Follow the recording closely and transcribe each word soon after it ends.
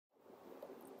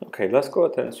Okay, let's go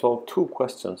ahead and solve two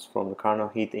questions from the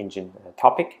Carnot heat engine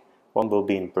topic. One will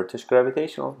be in British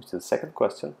gravitational, which is the second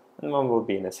question, and one will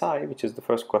be in SI, which is the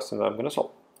first question that I'm going to solve.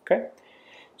 Okay,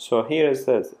 so here it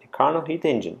says a Carnot heat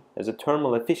engine has a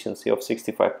thermal efficiency of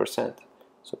 65%.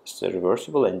 So it's a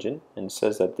reversible engine, and it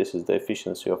says that this is the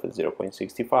efficiency of it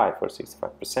 0.65 or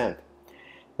 65%.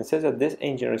 It says that this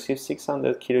engine receives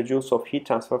 600 kilojoules of heat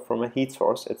transfer from a heat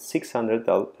source at 600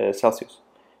 Celsius.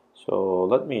 So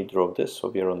let me draw this so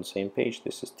we are on the same page.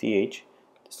 This is TH,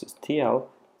 this is TL,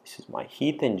 this is my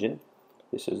heat engine,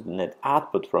 this is the net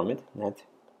output from it, net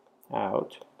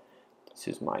out. This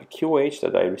is my QH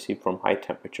that I receive from high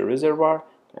temperature reservoir,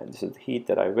 and this is the heat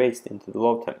that I waste into the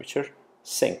low temperature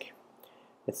sink.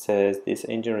 It says this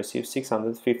engine receives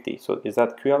 650. So is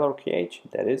that QL or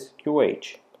QH? That is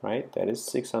QH, right? That is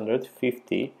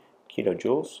 650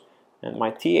 kilojoules, and my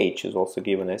TH is also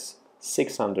given as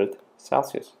 600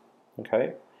 Celsius.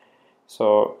 Okay,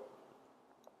 so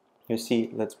you see,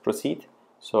 let's proceed.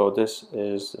 So this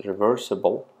is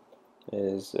reversible,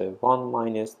 is 1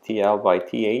 minus TL by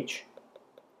TH,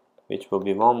 which will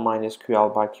be 1 minus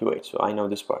QL by QH. So I know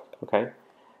this part, okay?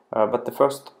 But the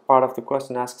first part of the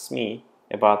question asks me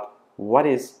about what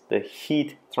is the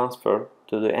heat transfer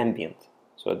to the ambient.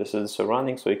 So this is the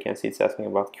surrounding, so you can see it's asking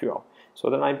about QL. So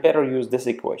then I better use this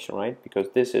equation, right? Because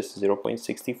this is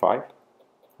 0.65,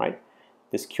 right?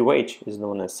 This QH is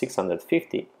known as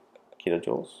 650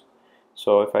 kilojoules.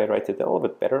 So if I write it a little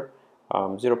bit better,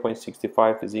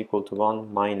 0.65 is equal to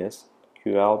 1 minus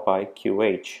QL by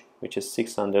QH, which is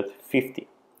 650,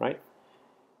 right?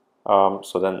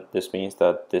 So then this means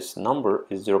that this number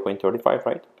is 0.35,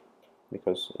 right?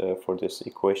 Because for this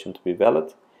equation to be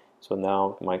valid, so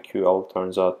now my QL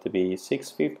turns out to be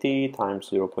 650 times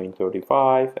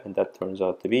 0.35, and that turns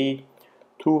out to be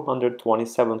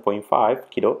 227.5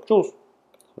 kilojoules.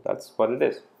 So that's what it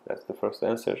is. That's the first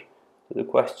answer to the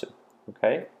question.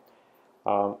 Okay.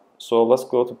 So let's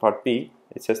go to part B.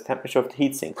 It says temperature of the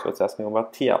heat sink. So it's asking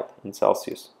about TL in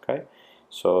Celsius. Okay.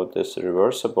 So this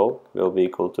reversible will be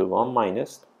equal to 1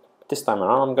 minus. This time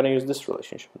around, I'm going to use this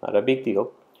relationship. Not a big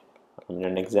deal. I'm in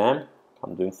an exam.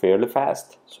 I'm doing fairly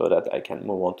fast so that I can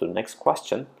move on to the next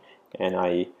question. And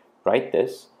I write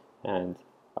this, and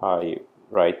I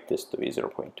write this to be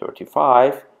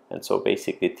 0.35. And so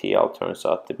basically TL turns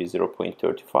out to be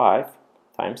 0.35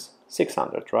 times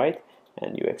 600, right?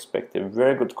 And you expect a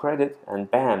very good credit, and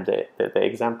bam, the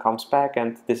exam comes back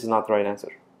and this is not the right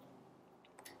answer.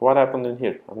 What happened in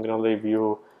here? I'm gonna leave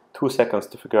you 2 seconds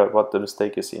to figure out what the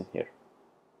mistake is in here.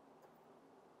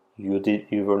 You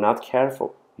were not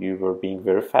careful. You were being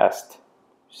very fast.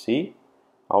 See?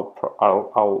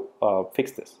 I'll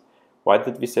fix this. What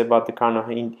did we say about the Carnot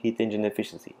heat engine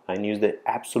efficiency? I used the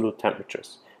absolute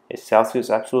temperatures. A Celsius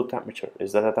absolute temperature.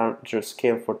 Is that a temperature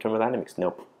scale for thermodynamics?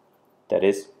 Nope. That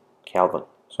is Kelvin.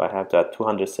 So I have that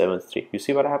 273. You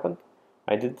see what happened?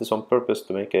 I did this on purpose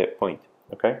to make a point.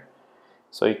 Okay?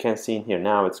 So you can see in here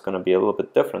now it's going to be a little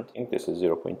bit different. I think this is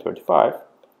 0.35.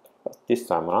 But this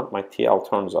time around my TL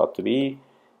turns out to be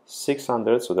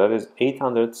 600. So that is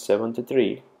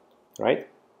 873. Right?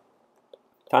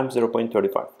 Times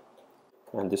 0.35.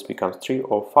 And this becomes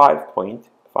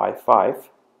 305.55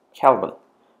 Kelvin.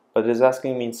 But it is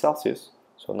asking me in Celsius,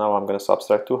 so now I'm going to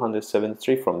subtract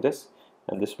 273 from this,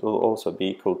 and this will also be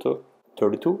equal to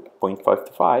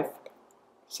 32.55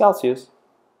 Celsius.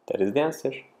 That is the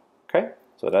answer. Okay,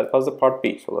 so that was the part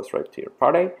B. So let's write here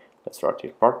part A, let's write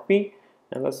here part B,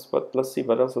 and let's see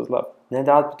what else is left. Net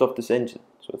output of this engine.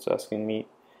 So it's asking me,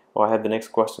 oh, I had the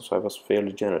next question, so I was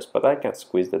fairly generous, but I can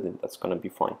squeeze that in. That's going to be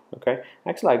fine. Okay,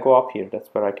 actually I go up here. That's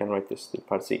where I can write this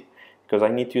part C, because I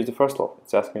need to use the first law.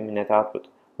 It's asking me net output.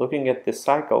 Looking at this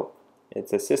cycle,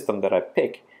 it's a system that I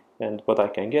pick, and what I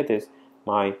can get is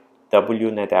my W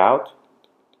net out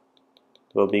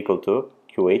will be equal to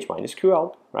QH minus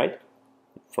QL, right?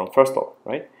 From first law,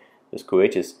 right? This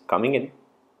QH is coming in,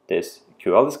 this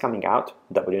QL is coming out,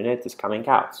 W net is coming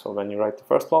out. So when you write the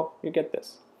first law, you get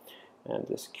this. And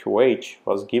this QH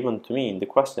was given to me in the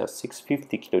question as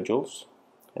 650 kilojoules,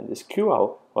 and this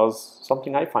QL was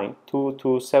something I find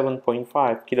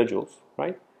 227.5 kilojoules,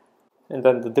 right? And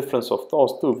then the difference of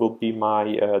those two will be my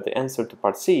the answer to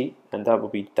part C, and that will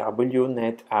be W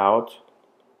net out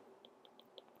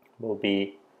will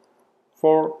be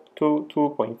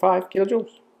 422.5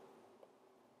 kilojoules.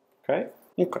 Okay,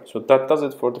 so that does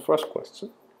it for the first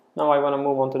question. Now I want to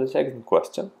move on to the second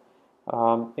question.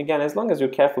 Again, as long as you're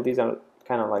careful, these are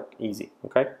kind of like easy.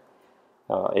 Okay,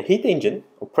 a heat engine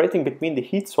operating between the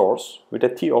heat source with a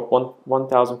T of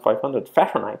 1500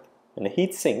 Fahrenheit and a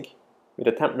heat sink with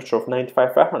a temperature of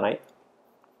 95 Fahrenheit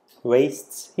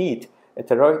wastes heat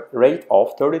at a rate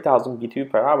of 30,000 BTU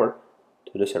per hour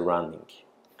to the surrounding.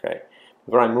 Okay.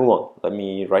 Before I move on, let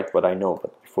me write what I know.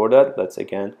 But before that, let's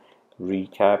again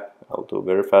recap. I'll do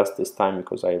very fast this time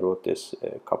because I wrote this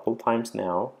a couple times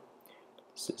now.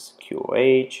 This is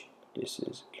QH, this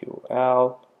is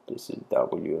QL, this is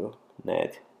W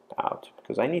net out,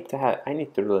 because I need to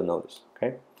really know this.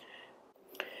 Okay.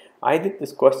 I did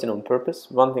this question on purpose.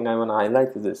 One thing I want to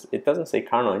highlight is this: it doesn't say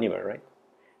Carnot anywhere, right?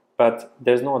 But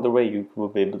there's no other way you will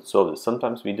be able to solve this.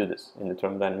 Sometimes we do this in the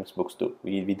thermodynamics books too.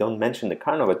 We don't mention the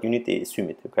Carnot, but you need to assume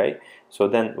it, okay? So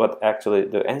then what actually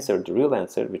the answer, the real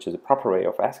answer, which is the proper way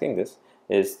of asking this,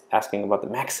 is asking about the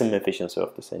maximum efficiency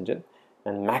of this engine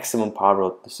and maximum power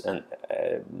of this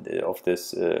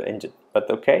engine. But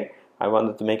okay, I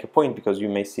wanted to make a point because you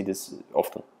may see this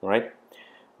often, right?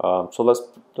 So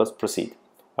let's proceed.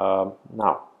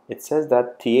 Now, it says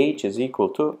that TH is equal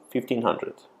to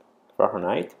 1500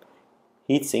 Fahrenheit.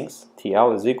 Heat sinks,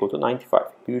 TL is equal to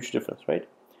 95. Huge difference, right?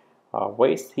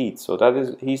 Waste heat, so that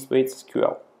is heat waste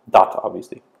QL. Dot,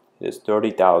 obviously, it is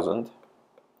 30,000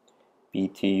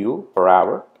 BTU per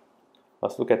hour.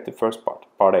 Let's look at the first part.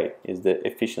 Part A is the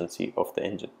efficiency of the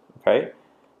engine, okay?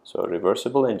 So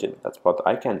reversible engine, that's what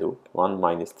I can do. 1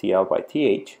 minus TL by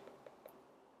TH.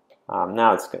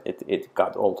 Now it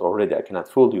got old already, I cannot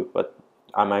fool you, but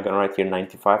am I going to write here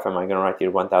 95? Am I going to write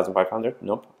here 1500?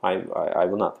 Nope, I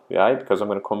will not. Why? Because I'm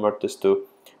going to convert this to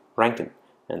Rankine.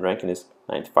 And Rankine is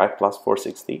 95 plus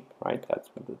 460, right? That's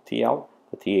the TL.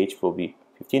 The TH will be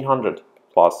 1500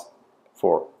 plus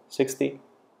 460.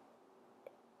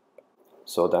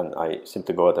 So then I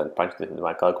simply go ahead and punch it into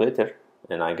my calculator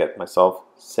and I get myself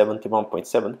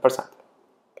 71.7%.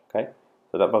 Okay?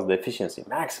 So that was the efficiency,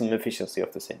 maximum efficiency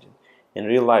of this engine. In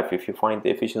real life, if you find the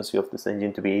efficiency of this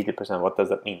engine to be 80%, what does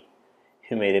that mean?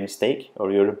 You made a mistake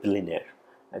or you're a billionaire.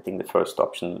 I think the first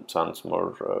option sounds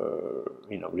more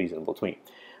reasonable to me.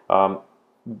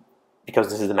 Because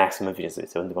this is the maximum efficiency,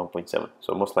 71.7.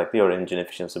 So most likely your engine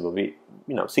efficiency will be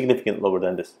significantly lower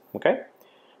than this. Okay?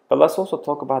 But let's also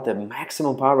talk about the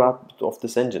maximum power output of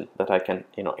this engine that I can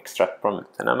extract from it.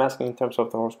 And I'm asking in terms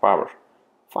of the horsepower.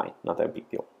 Fine, not a big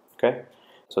deal. Okay?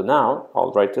 So now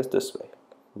I'll write this way.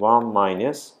 1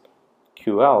 minus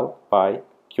QL by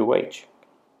QH.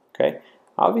 Okay?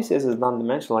 Obviously, as it's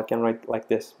non-dimensional, I can write like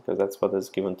this because that's what is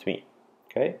given to me.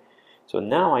 Okay? So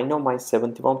now I know my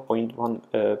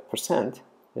 71.1%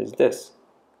 is this,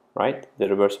 right? The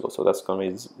reversible. So that's going to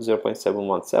be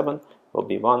 0.717 will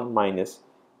be 1 minus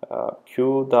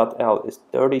Q dot L is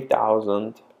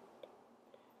 30,000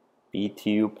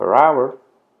 BTU per hour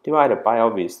divided by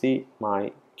obviously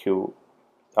my Q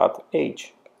dot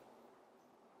H.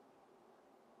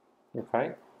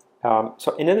 Okay.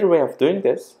 So another way of doing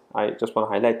this, I just want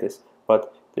to highlight this,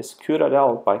 but this Q dot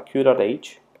L by Q dot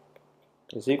H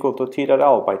is equal to T dot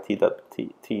L by T dot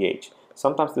TH.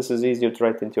 Sometimes this is easier to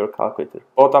write into your calculator.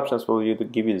 Both options will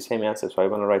give you the same answer, so I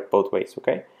want to write both ways,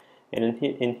 okay? And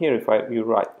in here, if you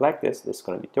write like this is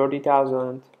going to be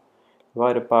 30,000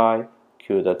 divided by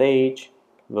Q dot H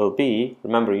will be,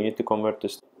 remember you need to convert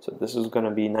this, so this is going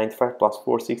to be 95 plus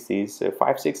 460 is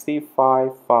 560,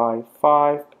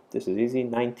 555, this is easy,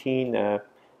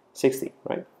 1960,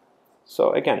 right?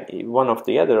 So again, one of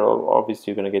the other,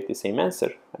 obviously you're going to get the same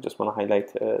answer. I just want to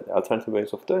highlight the alternative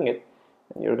ways of doing it,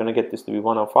 and you're going to get this to be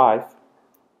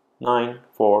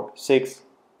 105,946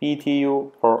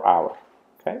 BTU per hour,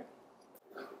 okay?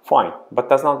 Fine, but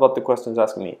that's not what the question is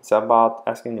asking me. It's about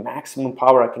asking the maximum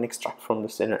power I can extract from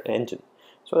this engine.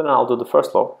 So then I'll do the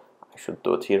first law. I should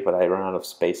do it here, but I run out of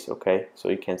space, okay? So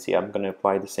you can see I'm going to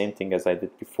apply the same thing as I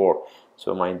did before.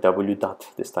 So my W dot,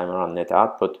 this time around net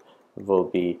output, will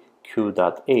be Q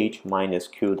dot H minus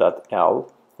Q dot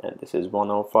L. And this is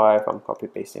 105, I'm copy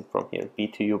pasting from here,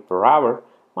 BTU per hour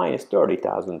minus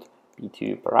 30,000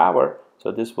 BTU per hour.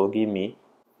 So this will give me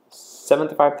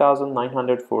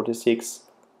 75,946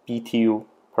 BTU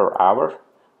per hour.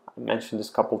 I mentioned this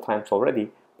a couple times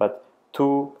already, but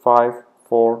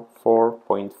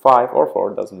 2544.5 or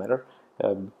 4, doesn't matter,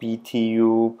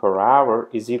 BTU per hour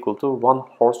is equal to 1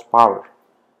 horsepower.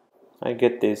 I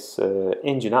get this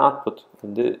engine output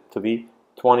to be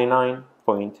 29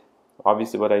 point,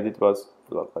 obviously what I did was,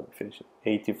 let me finish it,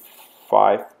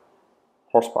 85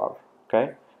 horsepower,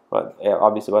 okay? But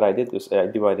obviously what I did was I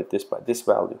divided this by this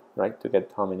value, right, to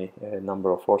get how many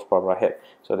number of horsepower I have.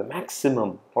 So the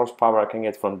maximum horsepower I can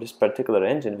get from this particular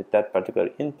engine with that particular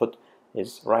input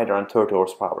is right around 30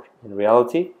 horsepower. In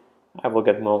reality, I will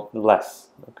get less,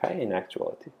 okay, in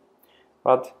actuality.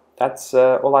 But that's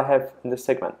all I have in this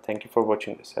segment. Thank you for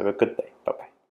watching this. Have a good day. Bye-bye.